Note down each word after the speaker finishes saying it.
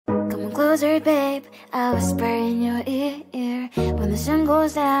Come closer, babe, I'll whisper in your ear. When the sun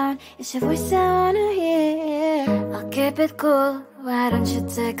goes down, it's your voice I wanna hear. I'll keep it cool, why don't you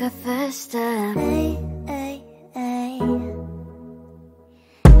take a first step? Hey, hey, hey.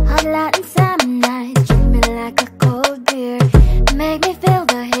 Hot light and summer nights, treat me like a cold beer. Make me feel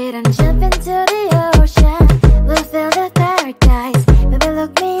the heat and jump into the ocean. We'll feel the paradise, baby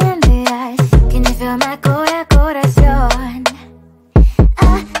look me in the eyes. Can you feel my corazón?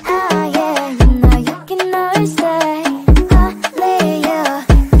 Yeah, you know you can always stay. Only you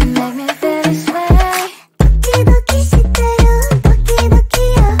can make me feel this way. Doki doki shiteru, doki doki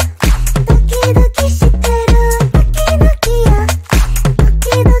yo. Doki doki shiteru, doki doki yo.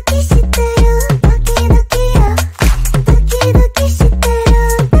 Doki doki shiteru, doki doki yo. Doki doki shiteru,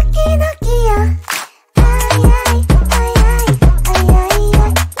 doki doki yo. Ay ay ay ay ay ay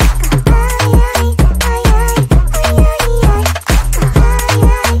ay. Ay ay ay ay ay ay ay.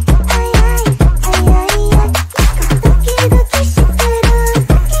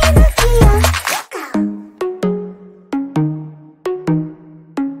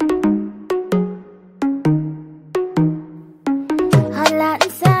 Hot light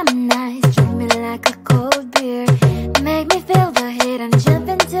and summer nights, treat me like a cold beer. Make me feel the heat and jump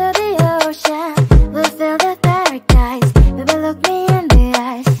into the ocean. We'll feel the paradise, baby look me in the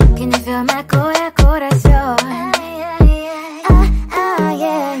eyes. Can you feel my corazón?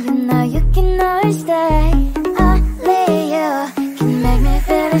 Yeah, you know you can always stay. Only you can make me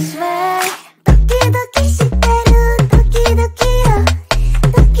feel this way. Doki doki shiteru, doki doki yo.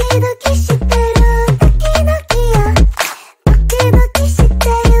 Doki doki shiteru, doki doki yo. Doki doki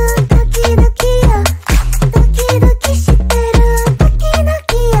shiteru, doki doki yo. Doki doki shiteru, doki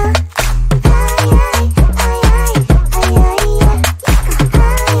doki yo. Ay ay ay ay ay ay ay. Ay ay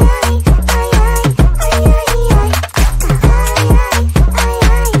ay ay ay ay ay.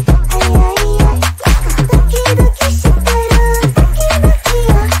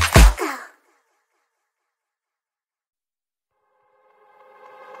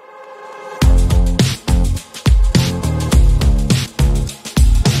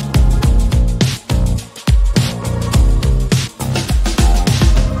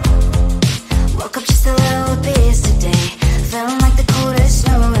 Woke up just a little pissed today. Feeling like the coldest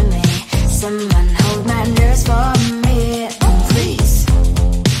snow in me. Someone hold my nerves for me, oh please.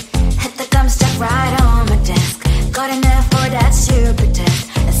 Hit the gum stuck right on my desk. Got enough for that stupid test.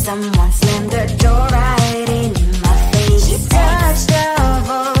 And someone slammed the door right in my face. You touched the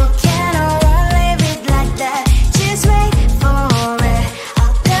volcano, won't leave it like that. Just wait for it.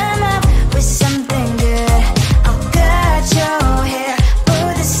 I'll come up with something good. I'll cut your hair,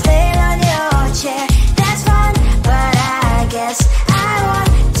 put the stain on your chair. That's fun, but I guess I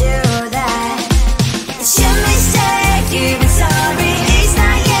won't do that. It's your mistake, you've been sorry. It's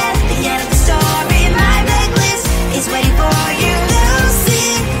not yet the end of the story. My blacklist is waiting for you. We'll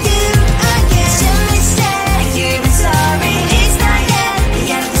see you again. It's your mistake, you've been sorry. It's not yet the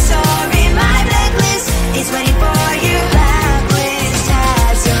end of the story. My blacklist is waiting for you. Blacklist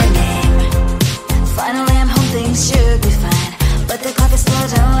has your name. Finally I'm home, things should be fine. But the clock is still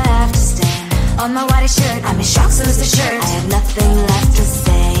don't have to stand. On my white shirt, I'm in shock, so is the shirt. I have nothing left to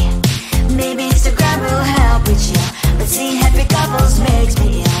say. Maybe Instagram will help with you, but seeing happy couples makes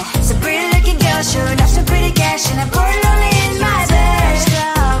me ill. So pretty looking girl, sure enough, some pretty cash, and I'm pouring only in my bed.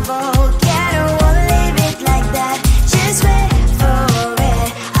 Volcano, won't leave it like that. Just wait for it.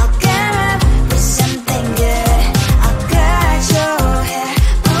 I'll come up with something good. I'll cut your hair,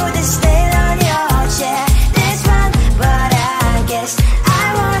 put the stain on your chair. That's fun, but I guess I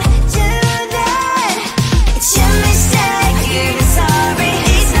won't do that. It's your mistake, you've been sorry.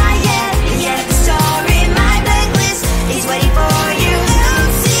 It's not yet the end of the story. My blacklist is waiting for you.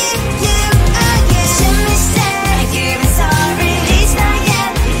 We'll see you again. It's your mistake, you've been sorry. It's not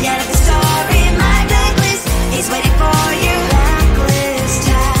yet the end of the story. My blacklist is waiting for you. Blacklist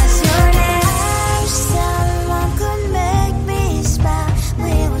has your name. I wish someone could make me smile.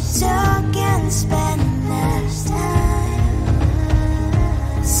 We would talk and spend less time.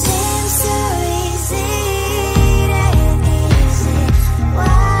 Seems so easy, it ain't easy.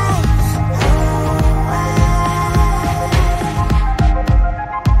 Why, oh why?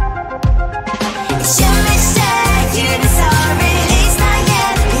 It's your mistake, you've been sorry. It's not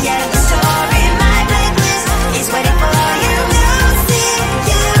yet the end of the story. My blacklist is waiting for you. We'll see you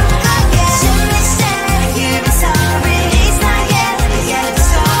again. It's your mistake, you've been sorry. It's not yet the end of the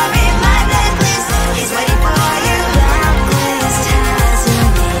story. My blacklist is waiting for you. Blacklist has your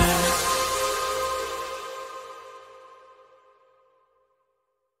name.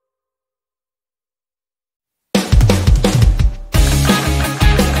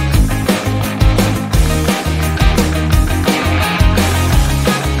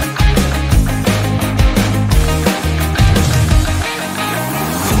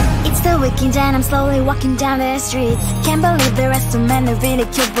 then I'm slowly walking down the streets. Can't believe there are so many really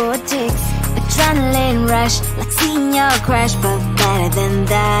cute boutiques. Adrenaline rush, like seeing your crush, but better than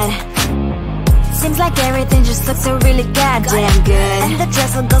that. Seems like everything just looks so really goddamn good. And the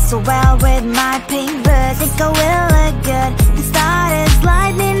dress will go so well with my pink boots. Think I will look good. The start is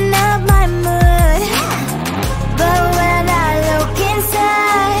lighting up my mood. But when I look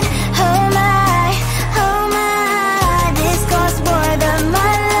inside, oh my, this costs more than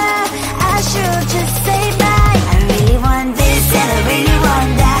my love. I should just say bye. I really want this and I really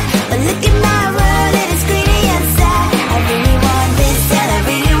want that, but look at my world, it is greedy and sad. I really want this and I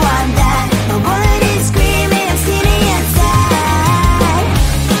really want that. My wallet is screaming, I'm skinny and sad.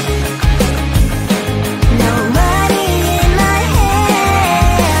 No money in my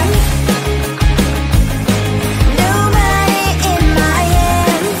hand. No money in my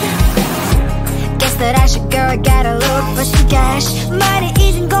hand. Guess that I should go, gotta look for some cash. Money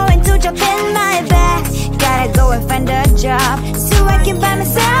isn't going to jump in my back. Gotta go and find a job so I can buy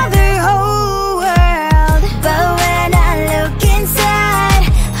myself the whole world. But when I look inside,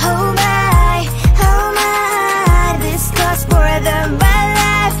 oh my, this costs more than my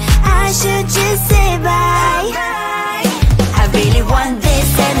life. I should just say bye. I really want this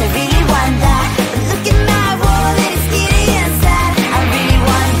and I really want that, but look at my wallet, it's skinny and sad. I really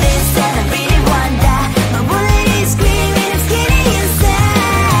want this and I really want that. My wallet is screaming, I'm skinny and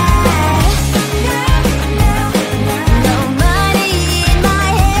sad. No money in my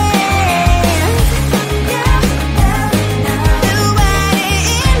hand. No money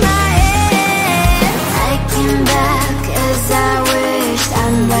in my hand. I came back as I wished.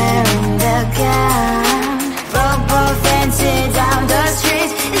 I'm wearing the gown. Bobo fancy down the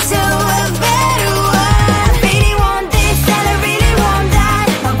street into a better one. I really want this and I really want that.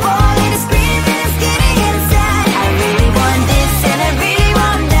 My wallet is screaming, I'm skinny and sad. I really want this and I really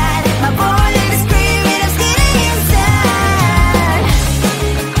want that. My wallet is screaming, I'm skinny and sad.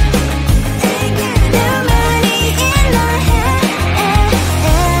 No money in my hand.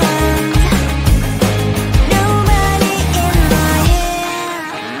 No money in my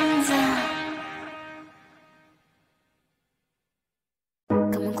hands.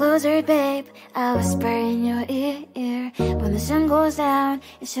 Come on closer, babe, I'll whisper in your ear. When the sun goes down,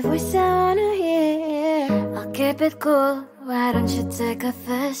 it's your voice I wanna hear. I'll keep it cool, why don't you take a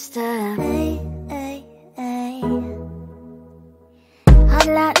first step? Hey. Hot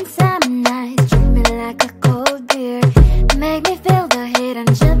Latin summer nights, treat me like a cold beer. Make me feel the heat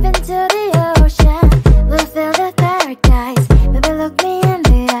and jump into the ocean. We'll feel the paradise, baby look me in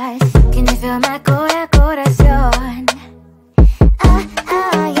the eyes. Can you feel my corazón?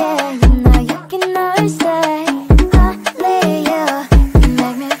 Yeah, you know you can always say only you can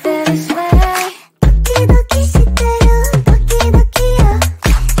make me feel this way. Doki shiteru, doki yo.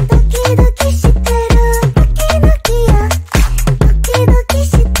 Doki shiteru, doki yo. Doki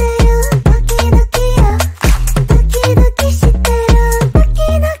shiteru, doki yo. Doki shiteru, doki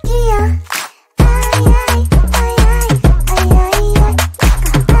yo. Ay, ay, ay, ay, ay, ay, ay.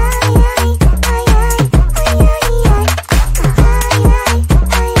 Ay, ay, ay, ay, ay,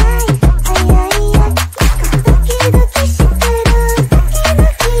 ay, ay.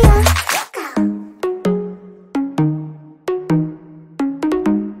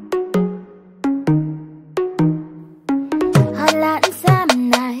 Hot Latin summer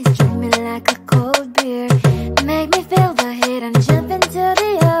nights, treat me like a cold beer. Make me feel the heat and jump into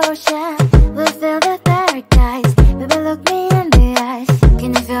the ocean. We'll feel the paradise, baby look me in the eyes.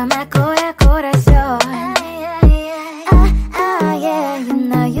 Can you feel my corazón? Yeah, you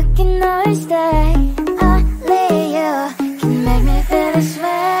know you can always stay. Only you can make me feel this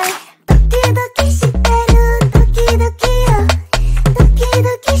way. Doki shiteru, doki yo. Doki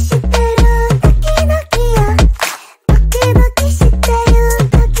shiteru, doki yo. Doki shiteru,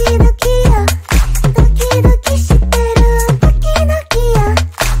 doki yo. Doki shiteru, doki yo.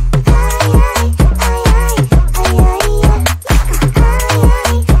 Ay, ay, ay, ay, ay, ay, ay. Ay,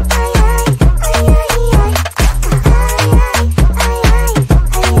 ay, ay, ay, ay,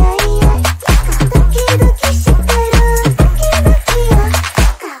 ay.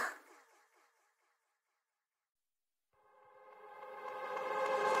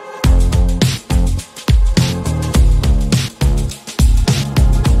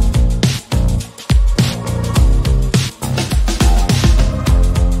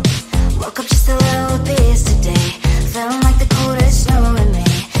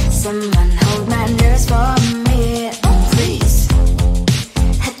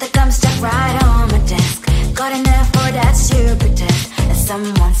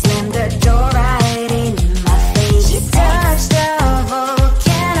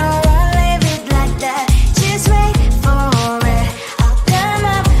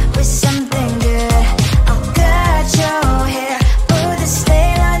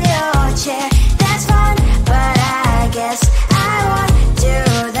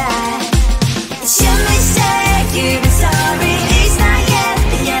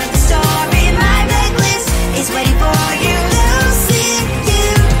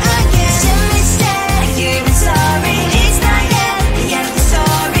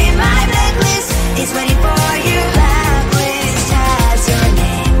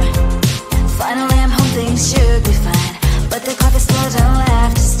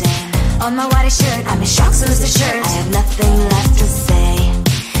 shirt. I'm in shock, so lose the shirt. I have nothing left to say.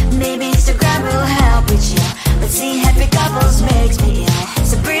 Maybe Instagram will help with you, but seeing happy couples makes me ill.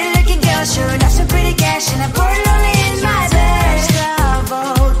 Some pretty looking girl, sure enough, some pretty cash, and I'm pouring lonely in my bed.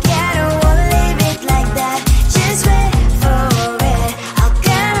 Trouble, yeah, I don't wanna leave it like that. Just wait for it. I'll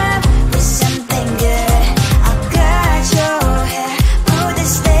come up with something good. I'll cut your hair, put the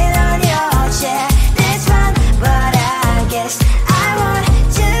stain on your chair. That's fun, but I guess I won't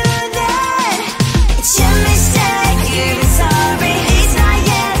do that. It's your mistake, you're sorry. It's not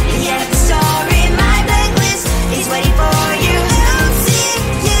yet the end of the story. My blacklist is waiting for you. I'll see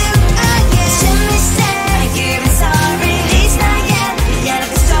you again. It's your mistake, you're sorry. It's not yet the end of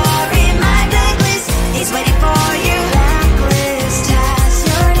the story. My blacklist is waiting for you. Blacklist has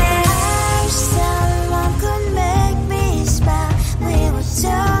your name. I wish someone could make me smile. We would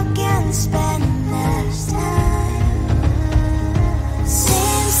talk and spend less time.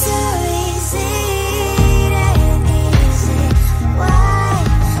 Seems so easy, it ain't easy. Why,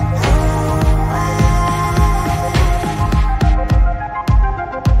 oh why?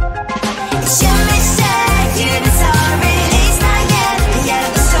 It's your mistake, you're sorry. It's not yet the end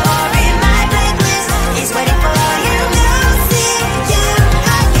of the story. My blacklist is waiting for you. I'll see you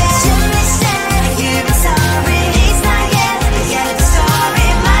again. It's your mistake, you're sorry. It's not yet the end of the story.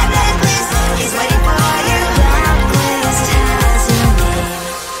 My blacklist is waiting for you. Blacklist has your name.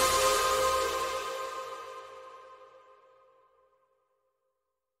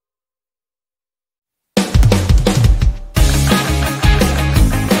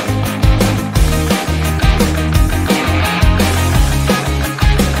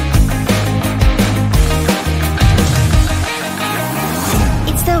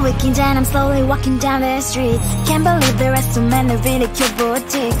 It's the weekend and I'm slowly walking down the streets. Can't believe there are so many really cute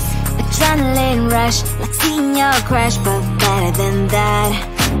boutiques. Adrenaline rush, like seeing your crush, but better than that.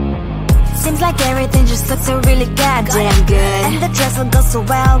 Seems like everything just looks so really goddamn good. And the dress will go so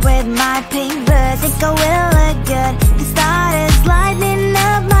well with my pink boots. Think I will look good. The start is lighting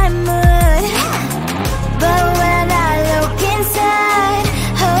up my mood. But when I look inside,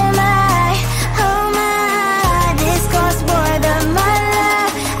 oh my, this costs more than my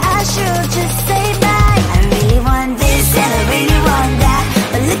love. I should just say bye. I really want this and I really want that,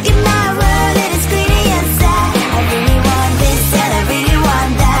 but look at my world, it is pretty and sad. I really want this and I really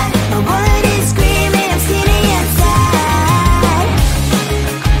want that. My wallet is screaming, I'm skinny and sad.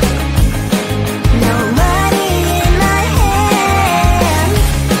 No money in my hand.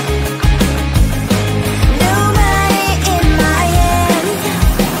 No money in my hand.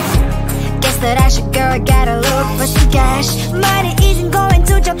 Guess that I should go, gotta look for some cash. Money isn't going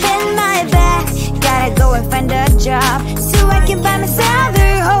to jump in my back. Gotta go and find a job so I can buy myself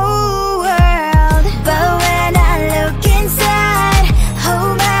the whole world. But when I look inside,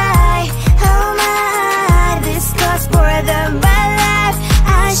 oh my, this costs more than my life.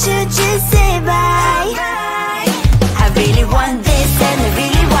 I should just say bye. I really want this and I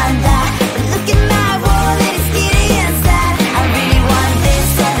really want that, but look at my wallet, it's skinny and sad. I really want this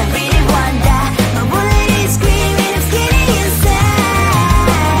and I really want that. My wallet is screaming, I'm skinny and sad.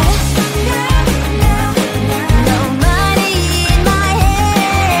 No money in my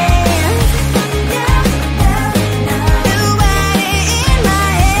hand. No money in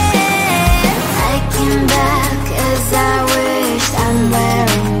my hand. I came back 'cause I wished I'm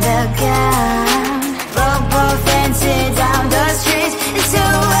wearing the gown. Bobo fancy down the streets into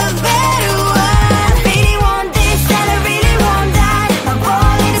a better one. Really want this and I really want that. My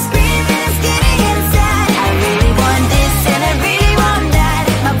wallet is screaming, I'm skinny and sad. I really want this and I really want that.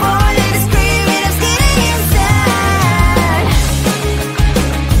 My wallet is screaming, I'm skinny and sad.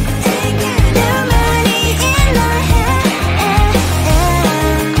 No money in my hand.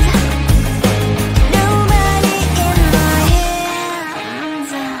 No money in my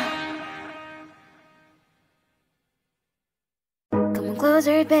hands. Come on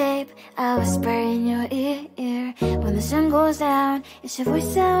closer, babe, I'll whisper in your ear. When the sun goes down, it's your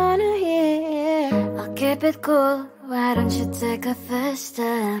voice I wanna hear. I'll keep it cool, why don't you take a first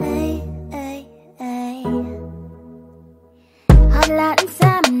step? Hey, hey, hey. Hot light and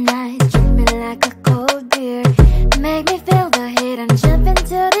summer night, treat me like a cold beer. Make me feel the heat and jump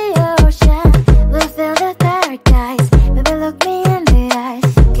into the ocean. We'll feel the paradise, baby look me in the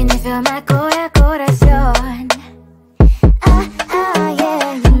eyes. Can you feel my corazón? Yeah,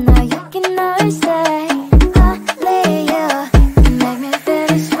 you know you can always say only you make me feel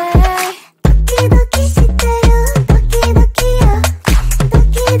this way. Doki doki shiteru, doki doki yo.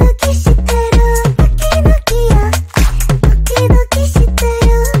 Doki doki shiteru, doki doki yo. Doki doki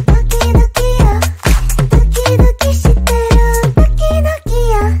shiteru, doki doki yo.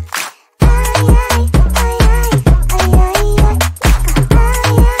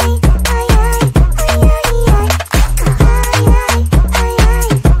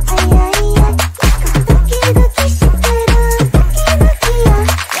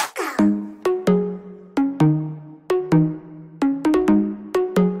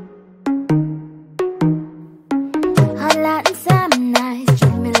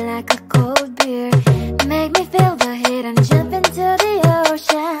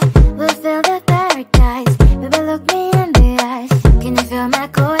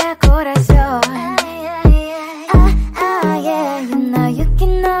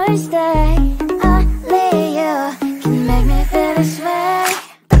 always stay. Only you can make me feel this way.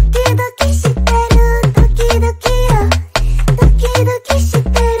 도끼도끼 시대로 도끼도끼요. 도끼도끼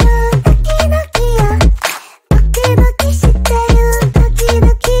시대로 도끼도끼요. 도끼도끼 시대로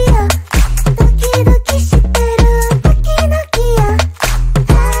도끼도끼요. 도끼도끼 시대로 도끼도끼요.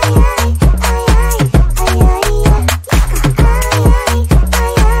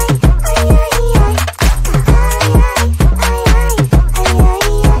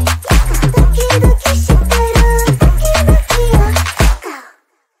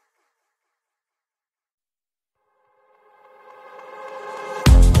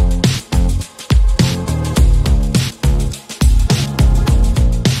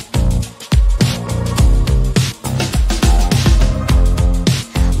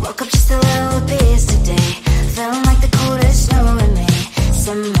 Woke up just a little pissed today. Feeling like the coldest snow in me.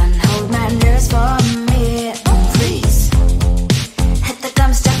 Someone hold my nerves for me, please. Hit the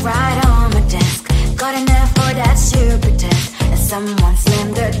gum stuck right on my desk. Got enough for that stupid test. And someone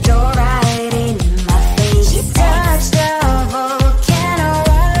slammed the door right in my face. You touched the volcano,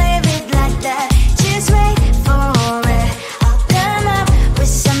 won't leave it like that. Just wait for it. I'll come up with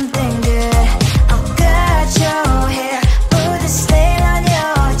something good. I'll cut your hair, put a slate on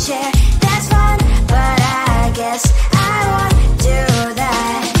your chair. That's fun, but I guess I won't do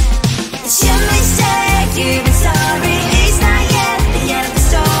that. It's your mistake, you've been sorry. It's not yet the end of the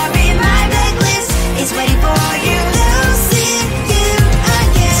story. My blacklist is waiting for you. Losing you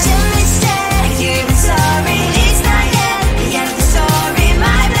again. It's your mistake, you've been sorry. It's not yet the end of the story.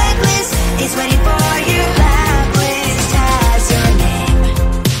 My blacklist is waiting for you. Blacklist has your name.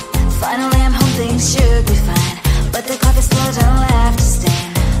 Finally I'm home, things should be fine. But the clock is still don't have to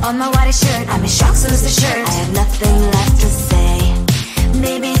stand. On my white shirt, I'm in shock, so is the shirt.